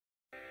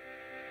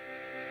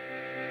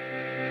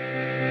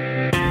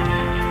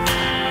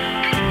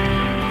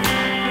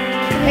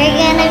We're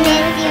gonna miss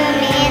you,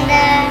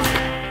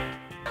 Amanda.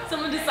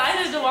 Someone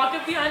decided to walk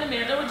up behind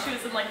Amanda when she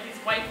was in like these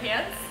white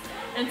pants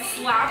and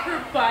slap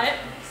her butt.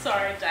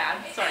 Sorry, Dad.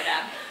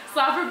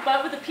 Slap her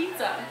butt with a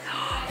pizza.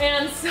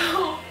 And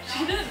so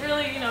she didn't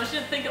really, she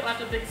didn't think it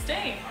left a big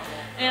stain.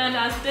 And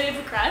as the day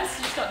progressed,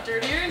 it just got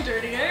dirtier and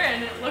dirtier,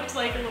 and it looked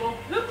like a little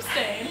poop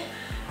stain.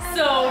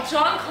 So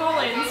John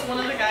Collins, one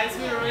of the guys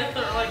we were with,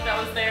 or like that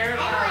was there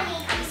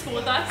in school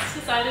with us,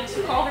 decided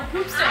to call her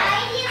poop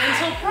stain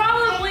until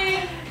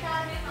probably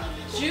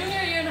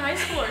junior year in high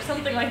school or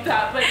something like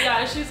that. But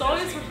yeah, she's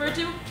always referred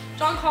to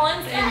John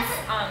Collins and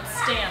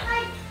Stan.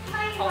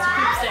 Calls her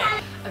poop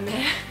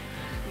stain.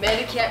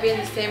 Amanda can't be in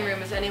the same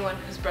room as anyone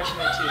who's brushing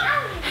their teeth.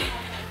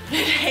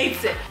 It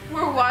hates it.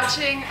 We're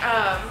watching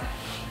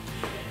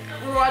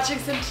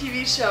some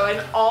TV show,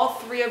 and all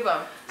three of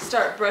them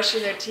start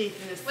brushing their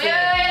teeth in the sink. Wait,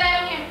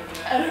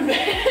 I'm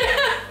here.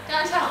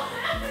 Don't tell.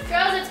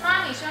 Girls, it's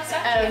mommy. She wants to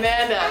talk to you. And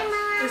Amanda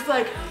is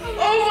like,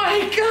 oh my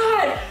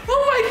god,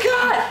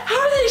 how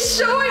are they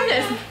showing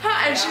this?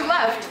 And she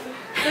left.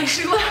 And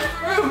she left the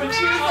room, and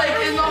she was like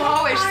in the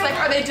hallway. She's like,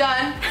 are they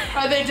done?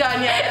 Are they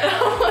done yet? And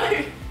I'm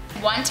like,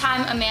 one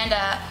time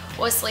Amanda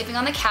was sleeping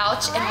on the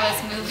couch and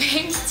was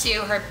moving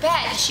to her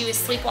bed. She was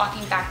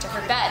sleepwalking back to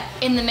her bed.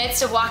 In the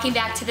midst of walking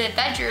back to the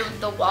bedroom,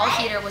 the wall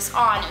heater was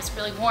on. It was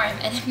really warm,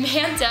 and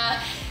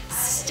Amanda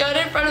stood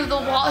in front of the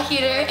wall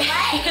heater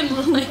and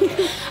like,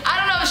 I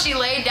don't know if she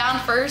laid down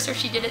first or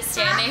she did it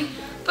standing,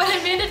 but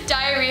Amanda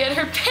diarrheaed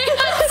her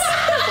pants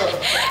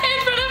in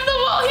front of the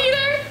wall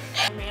heater.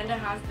 Amanda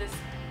has this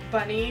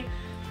bunny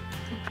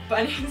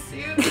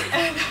suit,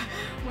 and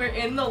we're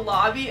in the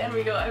lobby, and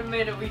we go,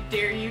 Amanda, we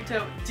dare you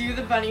to do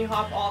the bunny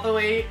hop all the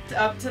way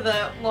up to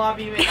the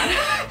lobby,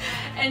 man.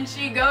 And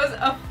she goes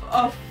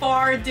a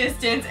far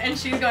distance, and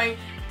she's going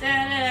da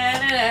da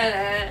da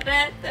da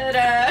da da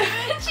da.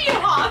 And she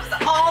hops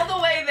all the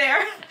way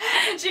there,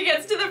 and she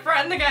gets to the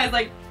front, and the guy's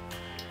like,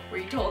 were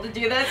you told to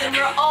do this? And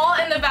we're all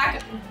in the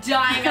back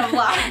dying of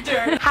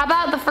laughter. How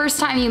about the first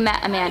time you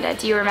met Amanda?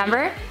 Do you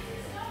remember?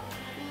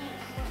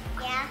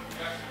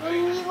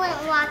 When we went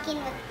walking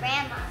with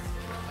Grandma.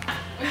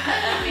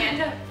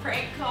 Amanda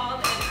prank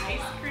called an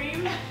ice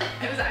cream.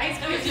 It was an ice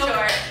cream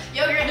store.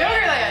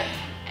 Yogurtland.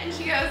 And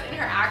she goes in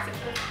her accent,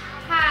 goes,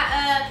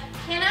 hi,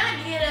 can I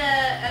get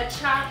a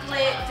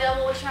chocolate,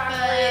 double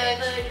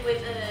chocolate fudge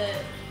with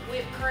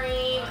whipped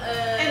cream?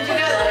 And she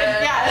goes,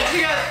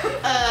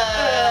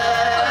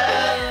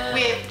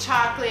 with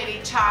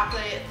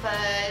chocolate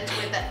fudge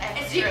with the extra chocolate.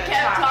 And she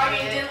kept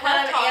talking, didn't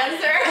let him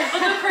answer.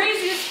 But the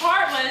craziest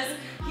part was,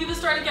 he was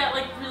starting to get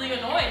like really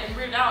annoyed and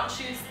weirded out.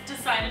 She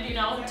decided,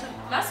 to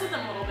mess with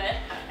him a little bit.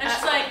 And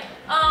she's like,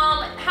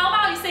 how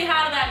about you say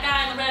hi to that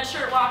guy in the red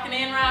shirt walking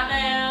in right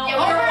now? Yeah,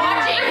 we were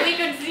watching. We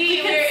could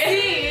see.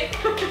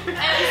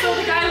 And so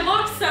the guy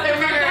looks at the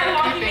guy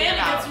walking in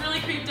and gets really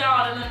creeped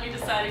out. And then we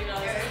decided,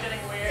 this is getting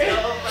weird.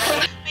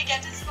 We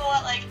get to school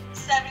at like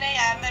 7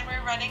 a.m. and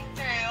we're running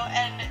through,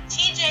 and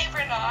TJ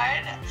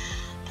Bernard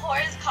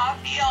pours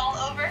coffee all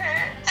over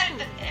her,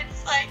 and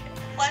it's like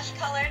flesh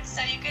colored,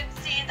 so you can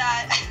see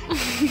that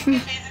you can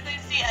basically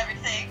see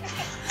everything.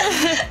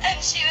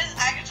 And she was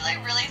actually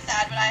really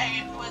sad, but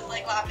I was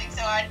like laughing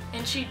so hard.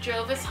 And she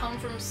drove us home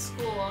from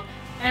school.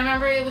 And I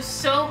remember it was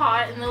so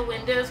hot and the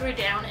windows were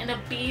down, and a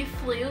bee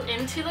flew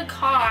into the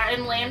car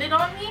and landed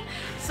on me.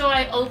 So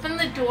I opened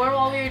the door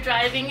while we were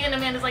driving, and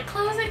Amanda's like,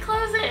 close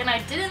it, and I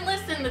didn't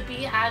listen. The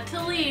bee had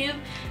to leave.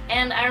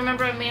 And I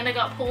remember Amanda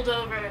got pulled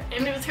over,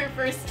 and it was her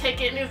first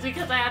ticket, and it was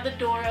because I had the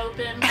door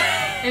open.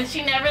 And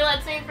she never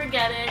lets me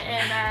forget it,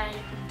 and I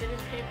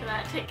didn't pay for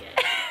that ticket.